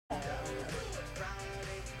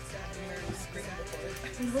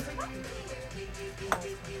So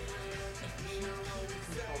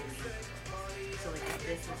like if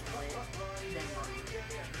this is lit, then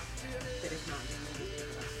but if not, then maybe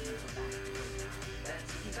pick it up and then go back.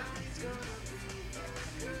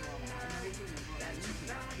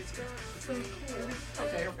 So cool.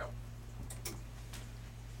 Okay, here we go.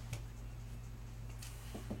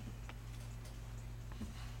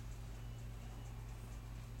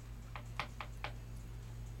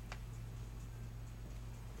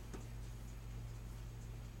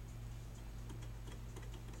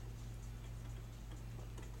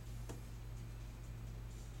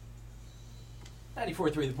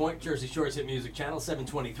 .94.3 The Point, Jersey Shore's hit music channel,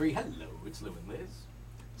 723. Hello, it's Lou and Liz.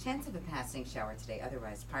 Chance of a passing shower today,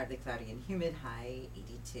 otherwise partly cloudy and humid, high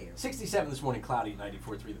 82. 67 this morning, cloudy,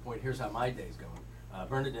 94.3 The Point. Here's how my day's going.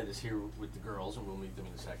 Bernadette is here with the girls, and we'll meet them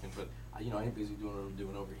in a second. But, you know, I'm busy doing what I'm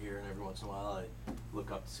doing over here, and every once in a while I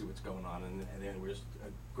look up to see what's going on. And then there's a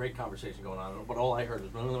great conversation going on. But all I heard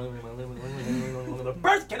was the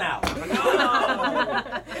birth canal.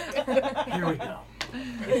 Here we go.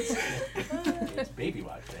 It's baby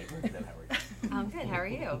watch day. Bernadette, how are you? I'm good. How are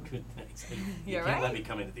you? Good, thanks. You can't alright? let me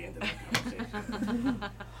come in at the end of the conversation. Oh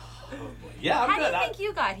boy. Yeah, I'm How good. do you think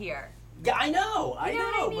you got here? Yeah, I know. You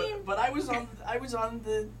know what I mean? But it was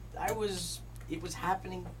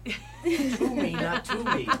happening to me, not to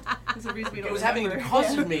me. It was happening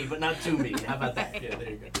because of me, but not to me. How about that? Yeah,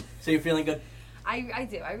 there you go. So you're feeling good? I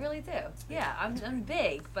do. I really do. Yeah, I'm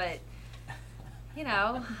big, but you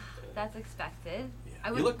know, that's expected.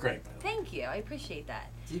 Yeah. You look great, by the way. Thank you. I appreciate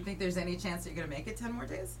that. Do you think there's any chance that you're going to make it 10 more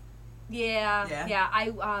days? Yeah.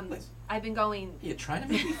 I've been going. You're trying to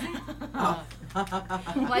make me feel. Oh.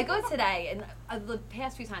 Well, I go today, and the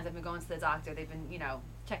past few times I've been going to the doctor, they've been,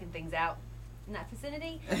 checking things out in that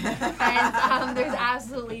vicinity, and there's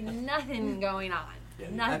absolutely nothing going on. Yeah,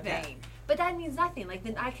 nothing. okay. But that means nothing. Like,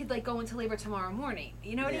 then I could, go into labor tomorrow morning.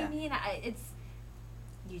 You know what Yeah. I mean?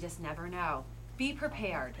 You just never know. Be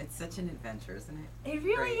prepared. It's such an adventure, isn't it? It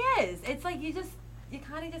really Great. is. It's like you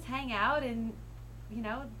kind of just hang out and,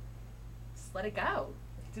 just let it go.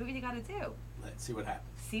 Do what you got to do. Let's see what happens.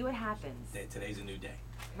 See what happens. Today's a new day.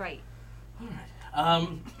 Right. All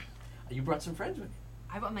right. You brought some friends with you.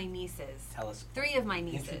 I brought my nieces. Tell us. 3 of my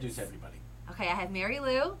nieces. Introduce everybody. Okay, I have Mary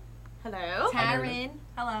Lou, Hello. Hi, Mary Lou. Taryn,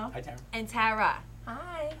 Hello. Hi, Tara. and Tara.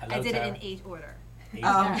 Hi. Hello, I did Tara. it in age order. Age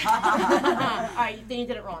Oh. order. Alright, then you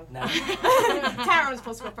did it wrong. No. Tara was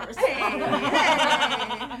supposed to go first.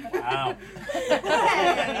 Wow.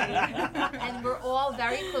 And we're all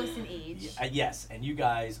very close in age. Yes, and you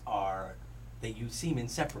guys you seem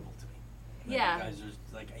inseparable to me. Like, Yeah. You guys are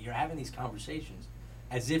you're having these conversations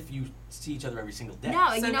as if you see each other every single day. No,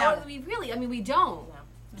 So you know now- what? We don't.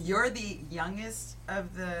 You're the youngest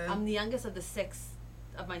of the I'm the youngest of the 6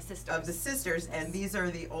 of my sisters. sisters, and these are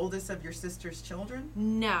the oldest of your sister's children?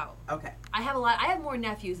 No. Okay. I have more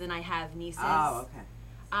nephews than I have nieces. Oh, okay.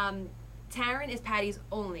 Taryn is Patty's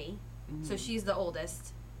only, so Mhm. she's the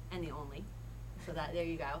oldest and the only. So there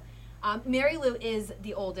you go. Mary Lou is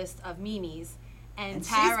the oldest of Mimi's, and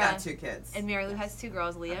Tara. She's got 2 kids. And Mary Lou has 2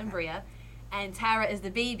 girls, Leah and Okay. Bria, and Tara is the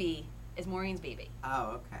baby, is Maureen's baby.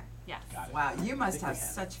 Oh, okay. Yes. Got it. Wow, you must think have we have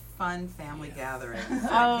such fun family gatherings.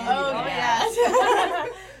 Oh, yes.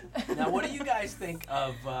 Now, what do you guys think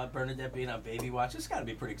of Bernadette being on Baby Watch? This has got to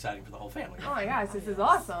be pretty exciting for the whole family. Oh my gosh, this is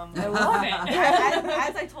awesome. I love it.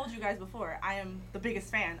 As I told you guys before, I am the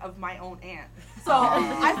biggest fan of my own aunt. So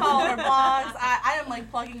I follow her blogs. I am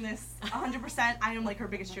plugging this 100%. I am her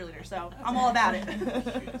biggest cheerleader. So I'm all about it. She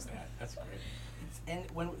is that. That's great. And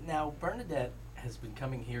now Bernadette has been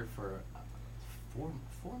coming here for 4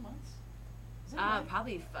 months. Is that right?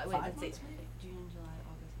 Probably. Wait, 5 let's see. months, maybe? June, July,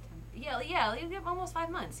 August, September. Yeah, almost 5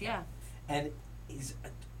 months. Yeah. And it's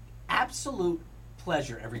an absolute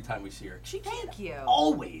pleasure every time we see her. She can't Thank you.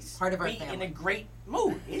 always Part of our be in family. a great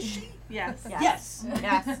mood, is she? Yes. Yes.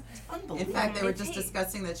 Yes. It's unbelievable. In fact, they were just Indeed.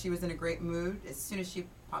 discussing that she was in a great mood as soon as she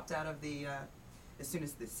popped out of as soon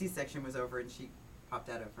as the C-section was over and she popped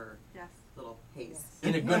out of her Yes. little haze.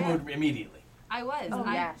 In a good mood immediately. I was. Oh,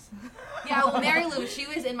 yes. Yeah, well, Mary Lou, she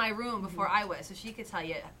was in my room before I was, so she could tell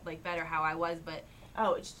you better how I was. But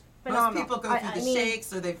Oh, it's Most phenomenal. people go through the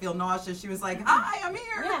shakes or they feel nauseous. She was like, "Hi, I'm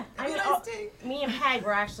here. Yeah, Have a I mean, nice day." Me and Peg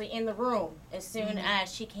were actually in the room as soon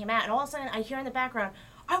as she came out, and all of a sudden I hear in the background,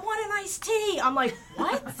 "I want an iced tea." I'm like,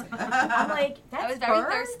 "What?" I'm like, "That's I was very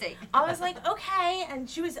Bern?" thirsty. I was like, "Okay," and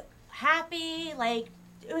she was happy.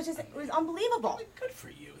 It was unbelievable. Good for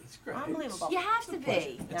you. It's great. Unbelievable. You have to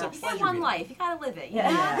be. It's a You pleasure got one being- life. You gotta live it. You Yeah.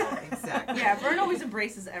 know? Yeah, exactly. Yeah, Vern always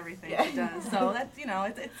embraces everything she does. So that's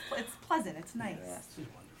it's pleasant. It's nice. This is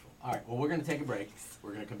wonderful. All right, well, we're going to take a break.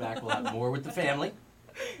 We're going to come back. We'll have more with the family.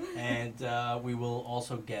 And we will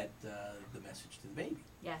also get the message to the baby.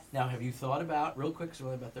 Yes. Now, have you thought about, real quick, so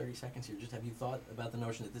we have about 30 seconds here, just have you thought about the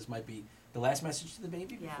notion that this might be the last message to the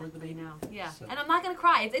baby Yeah, before the baby? I know. Yeah. So- And I'm not going to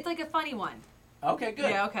cry. It's like a funny one. Okay, good.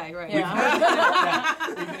 Yeah, okay, right. We've Yeah. heard,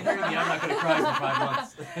 you've been hearing me, I'm not going to cry for 5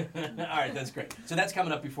 months. All right, that's great. So that's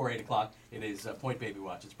coming up before 8 o'clock. It is Point Baby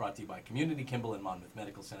Watch. It's brought to you by Community, Kimball, and Monmouth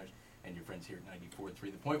Medical Centers, and your friends here at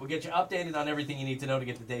 94.3 The Point. We'll get you updated on everything you need to know to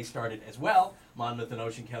get the day started as well. Monmouth and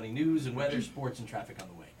Ocean County news and weather, sports, and traffic on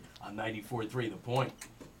the way on 94.3 The Point.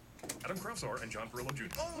 Adam Krafsar and John Perillo Jr.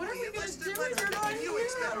 What are we gonna do when you're not here?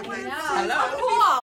 I know. Hello? Cool.